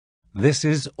This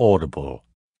is Audible.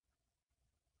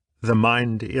 The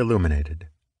Mind Illuminated,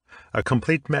 a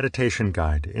complete meditation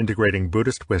guide integrating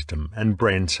Buddhist wisdom and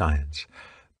brain science,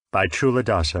 by Chula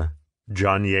Dasa,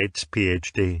 John Yates,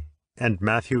 Ph.D., and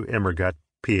Matthew Immergut,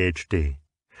 Ph.D.,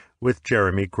 with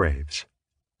Jeremy Graves.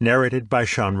 Narrated by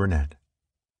Sean Burnett.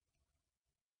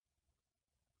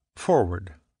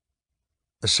 Forward.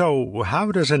 So,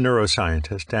 how does a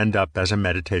neuroscientist end up as a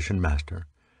meditation master?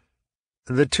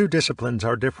 The two disciplines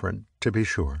are different, to be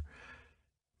sure.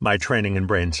 My training in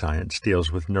brain science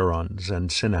deals with neurons and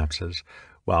synapses,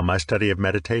 while my study of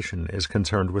meditation is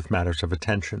concerned with matters of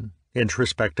attention,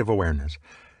 introspective awareness,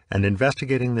 and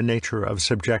investigating the nature of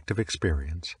subjective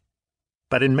experience.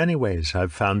 But in many ways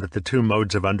I've found that the two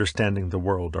modes of understanding the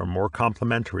world are more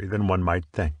complementary than one might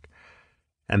think,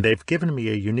 and they've given me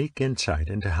a unique insight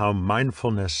into how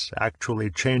mindfulness actually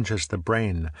changes the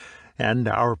brain and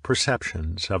our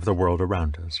perceptions of the world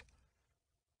around us.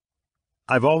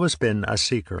 I've always been a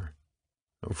seeker.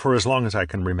 For as long as I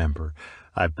can remember,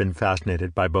 I've been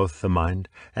fascinated by both the mind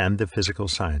and the physical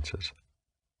sciences.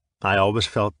 I always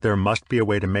felt there must be a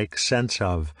way to make sense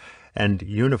of and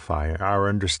unify our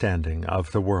understanding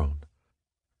of the world.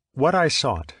 What I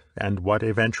sought, and what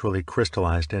eventually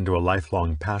crystallized into a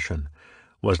lifelong passion,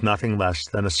 was nothing less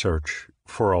than a search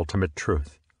for ultimate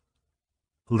truth.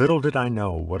 Little did I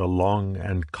know what a long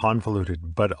and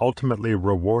convoluted but ultimately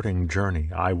rewarding journey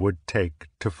I would take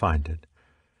to find it.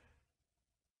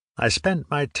 I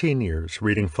spent my teen years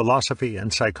reading philosophy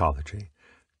and psychology,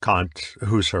 Kant,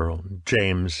 Husserl,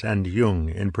 James, and Jung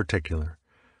in particular.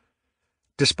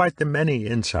 Despite the many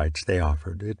insights they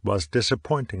offered, it was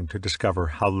disappointing to discover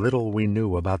how little we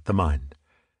knew about the mind,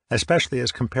 especially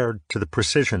as compared to the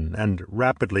precision and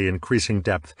rapidly increasing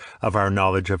depth of our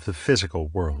knowledge of the physical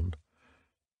world.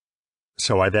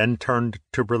 So I then turned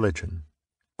to religion,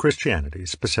 Christianity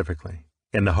specifically,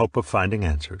 in the hope of finding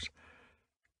answers.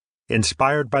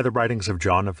 Inspired by the writings of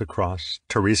John of the Cross,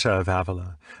 Teresa of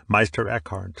Avila, Meister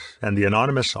Eckhart, and the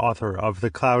anonymous author of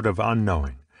The Cloud of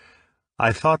Unknowing,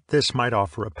 I thought this might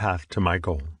offer a path to my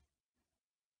goal.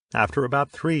 After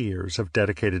about 3 years of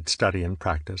dedicated study and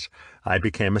practice, I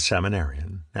became a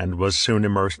seminarian and was soon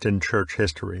immersed in church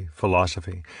history,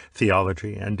 philosophy,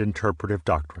 theology, and interpretive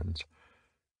doctrines.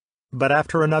 But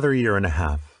after another year and a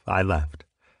half, I left,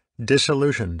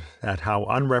 disillusioned at how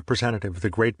unrepresentative the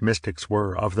great mystics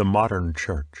were of the modern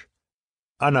church.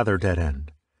 Another dead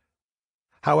end.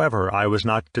 However, I was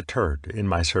not deterred in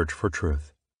my search for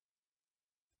truth.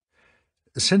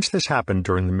 Since this happened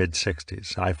during the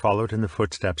mid-60s, I followed in the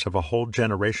footsteps of a whole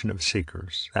generation of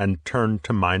seekers and turned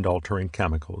to mind-altering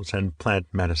chemicals and plant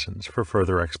medicines for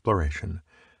further exploration.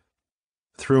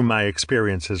 Through my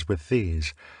experiences with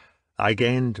these, I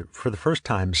gained for the first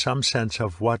time some sense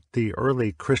of what the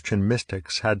early Christian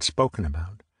mystics had spoken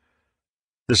about.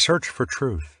 The search for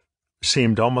truth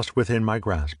seemed almost within my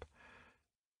grasp.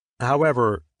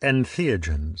 However,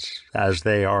 entheogens, as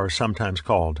they are sometimes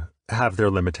called, have their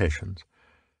limitations.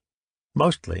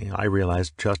 Mostly, I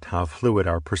realized just how fluid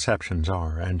our perceptions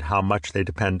are and how much they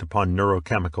depend upon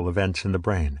neurochemical events in the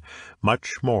brain,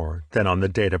 much more than on the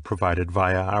data provided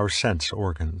via our sense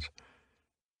organs.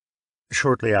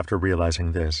 Shortly after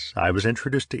realizing this, I was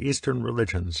introduced to Eastern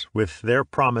religions with their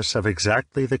promise of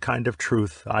exactly the kind of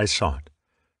truth I sought.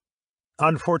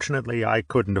 Unfortunately, I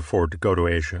couldn't afford to go to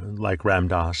Asia like Ram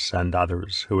Dass and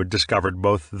others who had discovered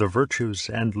both the virtues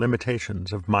and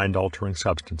limitations of mind-altering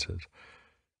substances.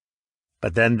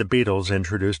 But then the Beatles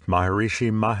introduced Maharishi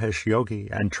Mahesh Yogi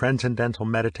and transcendental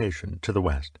meditation to the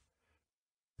West.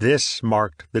 This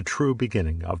marked the true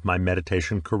beginning of my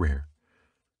meditation career.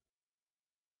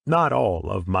 Not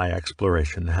all of my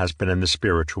exploration has been in the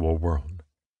spiritual world.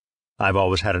 I've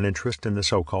always had an interest in the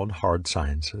so-called hard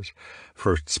sciences,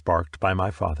 first sparked by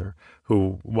my father,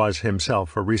 who was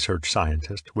himself a research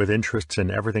scientist with interests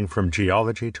in everything from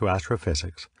geology to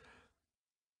astrophysics.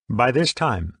 By this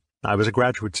time, I was a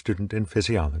graduate student in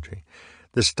physiology,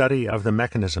 the study of the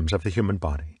mechanisms of the human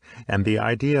body, and the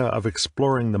idea of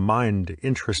exploring the mind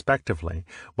introspectively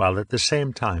while at the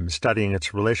same time studying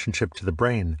its relationship to the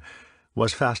brain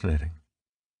was fascinating.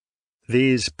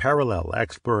 These parallel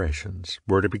explorations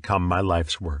were to become my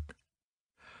life's work.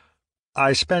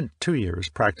 I spent 2 years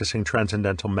practicing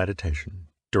transcendental meditation,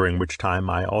 during which time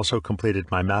I also completed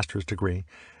my master's degree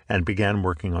and began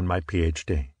working on my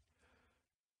Ph.D.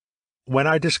 When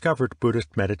I discovered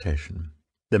Buddhist meditation,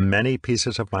 the many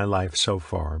pieces of my life so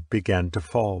far began to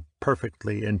fall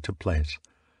perfectly into place.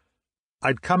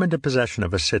 I'd come into possession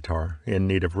of a sitar in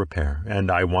need of repair, and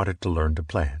I wanted to learn to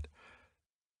play it.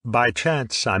 By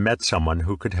chance, I met someone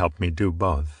who could help me do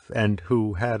both, and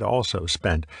who had also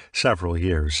spent several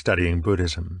years studying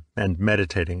Buddhism and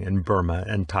meditating in Burma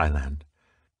and Thailand.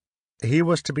 He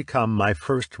was to become my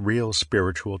first real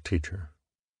spiritual teacher.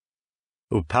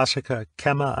 Upasaka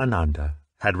Kema Ananda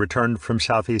had returned from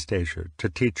Southeast Asia to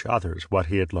teach others what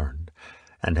he had learned,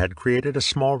 and had created a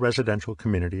small residential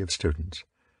community of students.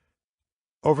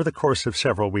 Over the course of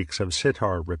several weeks of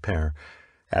sitar repair,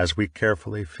 as we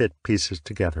carefully fit pieces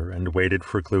together and waited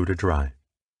for glue to dry,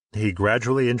 he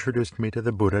gradually introduced me to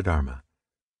the Buddha Dharma.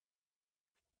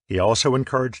 He also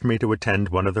encouraged me to attend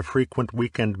one of the frequent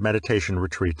weekend meditation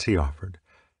retreats he offered.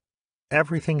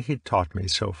 Everything he'd taught me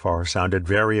so far sounded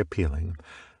very appealing,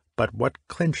 but what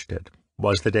clinched it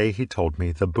was the day he told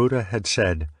me the Buddha had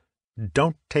said,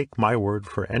 "Don't take my word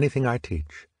for anything I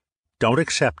teach. Don't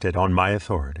accept it on my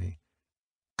authority.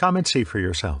 Come and see for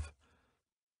yourself."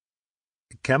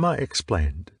 Kema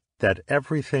explained that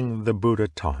everything the Buddha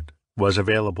taught was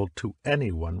available to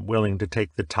anyone willing to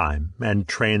take the time and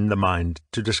train the mind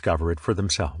to discover it for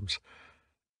themselves.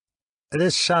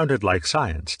 This sounded like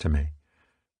science to me.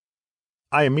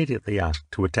 I immediately asked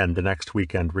to attend the next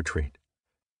weekend retreat.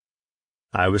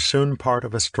 I was soon part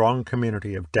of a strong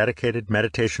community of dedicated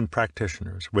meditation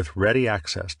practitioners with ready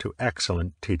access to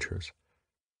excellent teachers.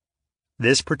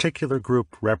 This particular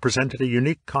group represented a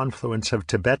unique confluence of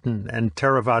Tibetan and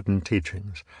Theravadan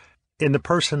teachings in the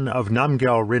person of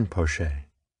Namgyal Rinpoche,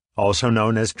 also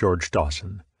known as George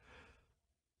Dawson.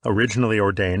 Originally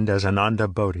ordained as Ananda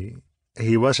Bodhi,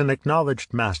 he was an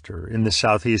acknowledged master in the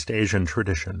Southeast Asian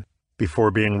tradition before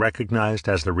being recognized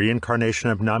as the reincarnation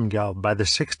of Namgyal by the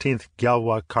 16th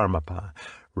Gyalwa Karmapa,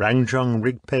 Rangjung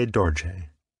Rigpe Dorje.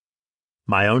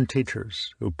 My own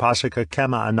teachers, Upasaka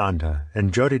Kema Ananda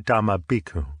and Jodhidhamma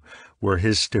Bhikkhu, were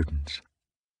his students.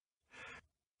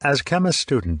 As Kema's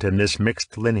student in this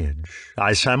mixed lineage,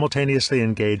 I simultaneously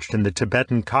engaged in the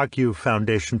Tibetan Kagyu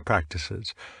Foundation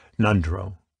practices,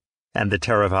 Nundro, and the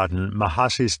Theravadan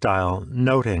Mahasi-style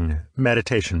noting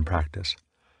meditation practice.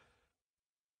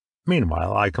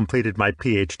 Meanwhile, I completed my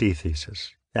PhD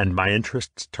thesis, and my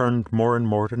interests turned more and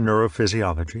more to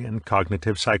neurophysiology and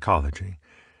cognitive psychology.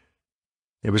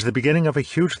 It was the beginning of a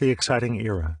hugely exciting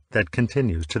era that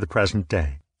continues to the present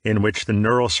day, in which the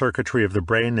neural circuitry of the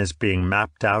brain is being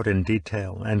mapped out in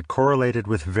detail and correlated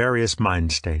with various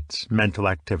mind states, mental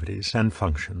activities, and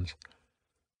functions.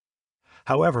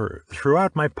 However,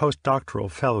 throughout my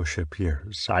postdoctoral fellowship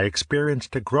years, I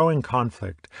experienced a growing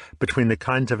conflict between the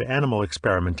kinds of animal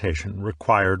experimentation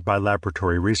required by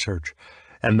laboratory research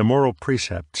and the moral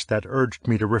precepts that urged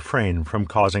me to refrain from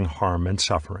causing harm and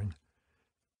suffering.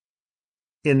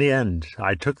 In the end,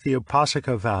 I took the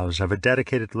Upasaka vows of a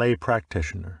dedicated lay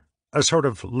practitioner, a sort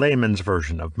of layman's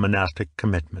version of monastic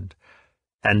commitment,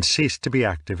 and ceased to be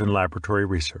active in laboratory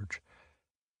research.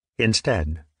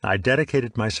 Instead, I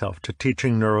dedicated myself to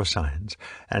teaching neuroscience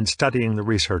and studying the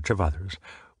research of others,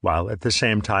 while at the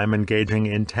same time engaging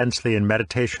intensely in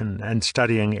meditation and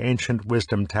studying ancient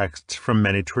wisdom texts from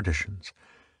many traditions.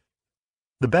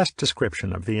 The best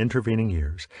description of the intervening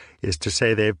years is to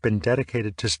say they have been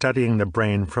dedicated to studying the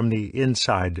brain from the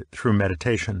inside through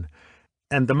meditation,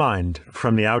 and the mind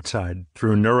from the outside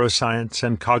through neuroscience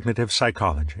and cognitive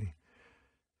psychology.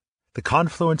 The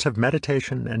confluence of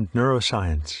meditation and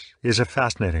neuroscience is a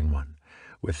fascinating one,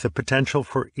 with the potential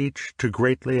for each to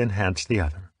greatly enhance the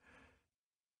other.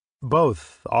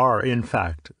 Both are, in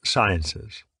fact,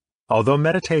 sciences, although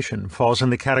meditation falls in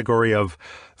the category of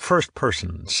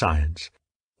first-person science,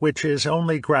 which is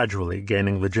only gradually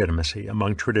gaining legitimacy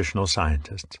among traditional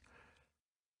scientists.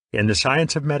 In the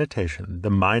science of meditation,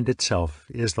 the mind itself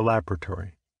is the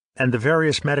laboratory, and the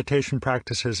various meditation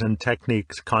practices and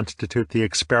techniques constitute the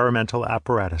experimental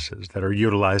apparatuses that are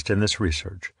utilized in this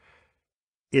research.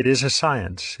 It is a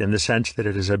science in the sense that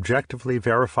it is objectively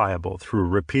verifiable through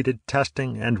repeated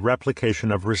testing and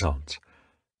replication of results.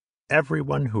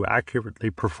 Everyone who accurately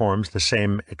performs the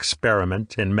same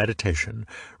experiment in meditation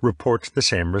reports the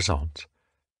same results.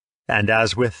 And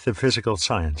as with the physical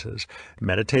sciences,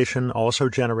 meditation also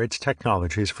generates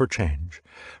technologies for change,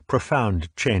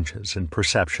 profound changes in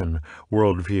perception,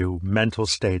 worldview, mental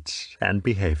states, and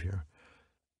behavior.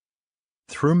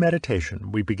 Through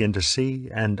meditation, we begin to see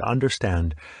and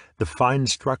understand the fine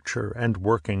structure and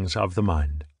workings of the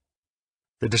mind.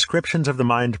 The descriptions of the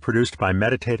mind produced by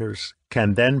meditators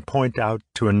can then point out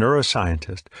to a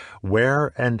neuroscientist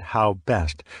where and how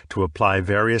best to apply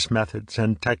various methods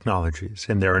and technologies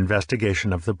in their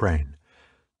investigation of the brain.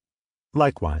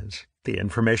 Likewise, the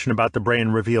information about the brain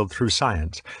revealed through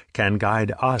science can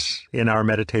guide us in our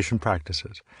meditation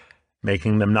practices,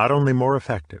 making them not only more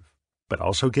effective, but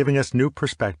also giving us new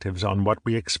perspectives on what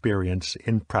we experience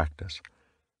in practice.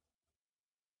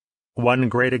 One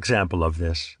great example of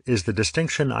this is the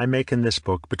distinction I make in this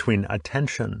book between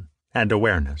attention and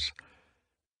awareness.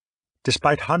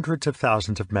 Despite hundreds of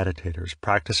thousands of meditators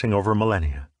practicing over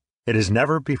millennia, it has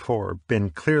never before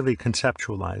been clearly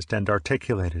conceptualized and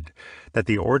articulated that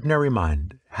the ordinary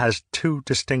mind has two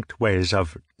distinct ways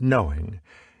of knowing,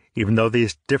 even though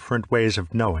these different ways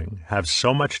of knowing have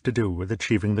so much to do with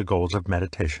achieving the goals of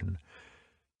meditation.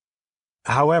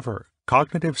 However,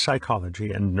 cognitive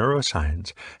psychology and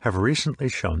neuroscience have recently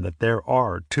shown that there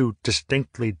are two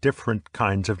distinctly different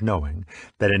kinds of knowing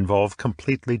that involve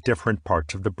completely different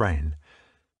parts of the brain.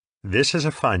 This is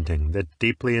a finding that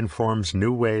deeply informs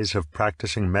new ways of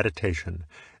practicing meditation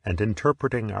and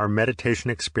interpreting our meditation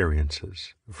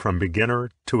experiences from beginner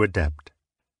to adept.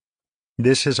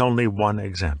 This is only one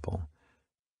example,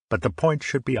 but the point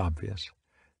should be obvious.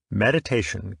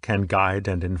 Meditation can guide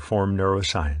and inform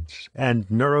neuroscience, and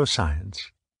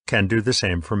neuroscience can do the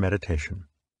same for meditation.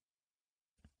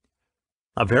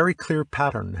 A very clear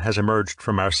pattern has emerged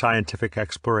from our scientific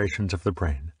explorations of the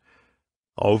brain.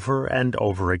 Over and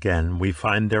over again, we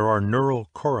find there are neural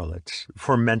correlates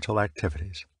for mental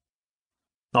activities.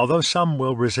 Although some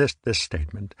will resist this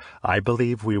statement, I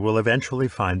believe we will eventually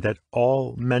find that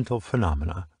all mental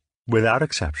phenomena, without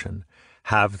exception,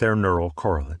 have their neural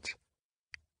correlates.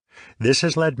 This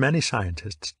has led many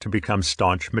scientists to become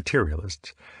staunch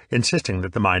materialists, insisting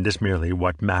that the mind is merely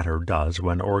what matter does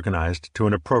when organized to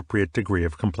an appropriate degree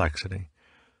of complexity.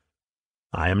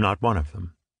 I am not one of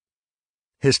them.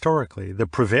 Historically, the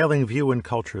prevailing view in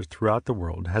cultures throughout the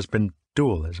world has been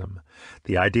dualism,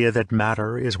 the idea that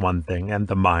matter is one thing and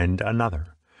the mind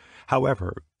another.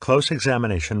 However, close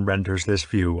examination renders this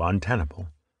view untenable.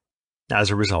 As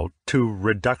a result, two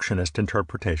reductionist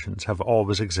interpretations have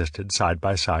always existed side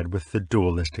by side with the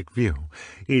dualistic view,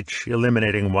 each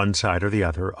eliminating one side or the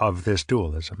other of this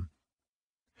dualism.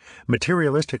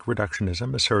 Materialistic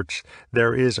reductionism asserts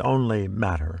there is only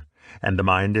matter, and the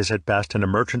mind is at best an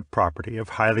emergent property of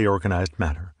highly organized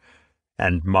matter,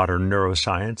 and modern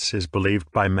neuroscience is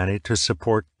believed by many to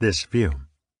support this view.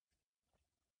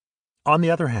 On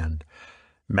the other hand,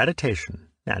 meditation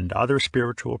and other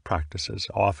spiritual practices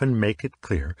often make it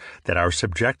clear that our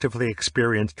subjectively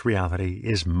experienced reality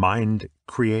is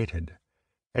mind-created,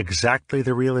 exactly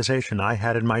the realization I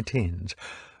had in my teens,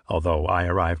 although I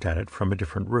arrived at it from a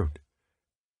different route.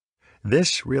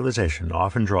 This realization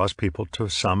often draws people to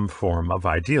some form of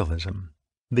idealism,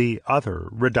 the other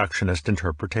reductionist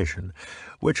interpretation,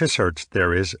 which asserts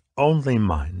there is only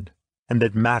mind, and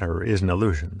that matter is an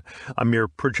illusion, a mere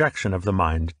projection of the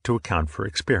mind to account for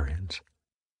experience.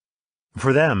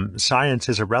 For them, science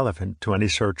is irrelevant to any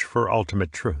search for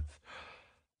ultimate truth.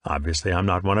 Obviously, I'm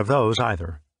not one of those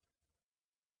either.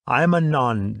 I am a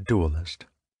non-dualist.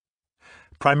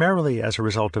 Primarily as a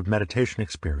result of meditation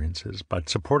experiences, but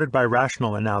supported by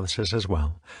rational analysis as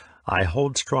well, I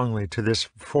hold strongly to this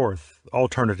fourth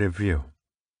alternative view.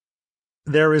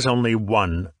 There is only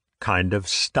one kind of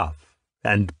stuff,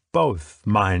 and both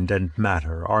mind and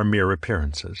matter are mere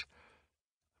appearances.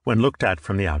 When looked at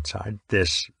from the outside,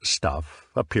 this stuff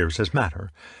appears as matter,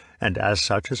 and as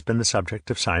such has been the subject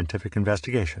of scientific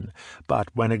investigation. But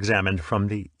when examined from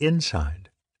the inside,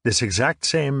 this exact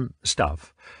same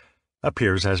stuff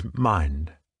appears as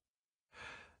mind.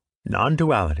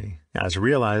 Non-duality, as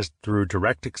realized through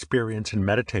direct experience in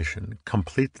meditation,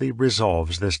 completely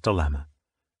resolves this dilemma.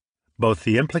 Both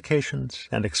the implications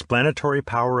and explanatory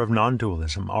power of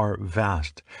non-dualism are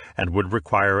vast and would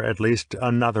require at least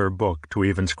another book to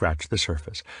even scratch the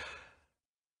surface.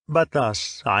 But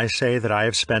thus, I say that I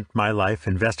have spent my life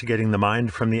investigating the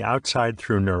mind from the outside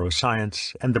through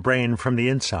neuroscience and the brain from the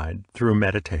inside through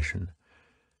meditation.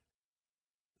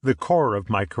 The core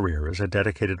of my career as a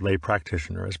dedicated lay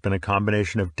practitioner has been a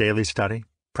combination of daily study,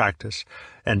 practice,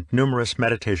 and numerous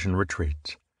meditation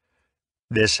retreats.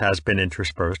 This has been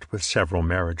interspersed with several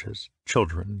marriages,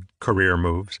 children, career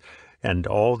moves, and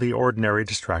all the ordinary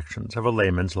distractions of a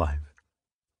layman's life.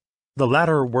 The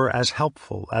latter were as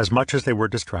helpful as much as they were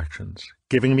distractions,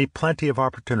 giving me plenty of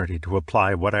opportunity to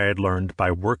apply what I had learned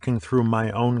by working through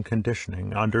my own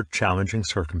conditioning under challenging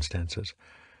circumstances.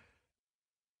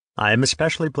 I am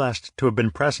especially blessed to have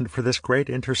been present for this great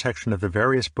intersection of the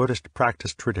various Buddhist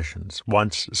practice traditions,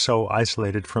 once so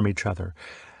isolated from each other,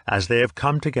 as they have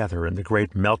come together in the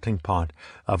great melting pot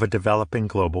of a developing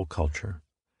global culture.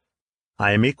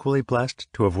 I am equally blessed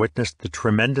to have witnessed the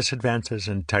tremendous advances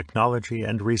in technology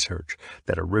and research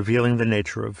that are revealing the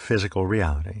nature of physical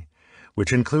reality,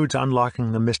 which includes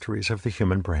unlocking the mysteries of the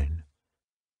human brain.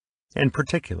 In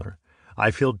particular, I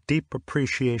feel deep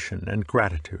appreciation and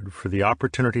gratitude for the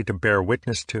opportunity to bear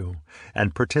witness to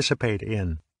and participate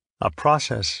in a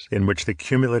process in which the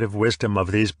cumulative wisdom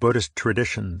of these Buddhist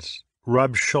traditions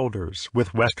rubs shoulders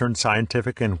with Western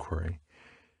scientific inquiry.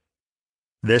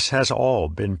 This has all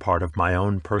been part of my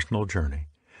own personal journey,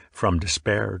 from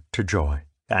despair to joy,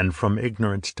 and from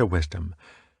ignorance to wisdom,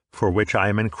 for which I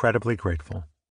am incredibly grateful.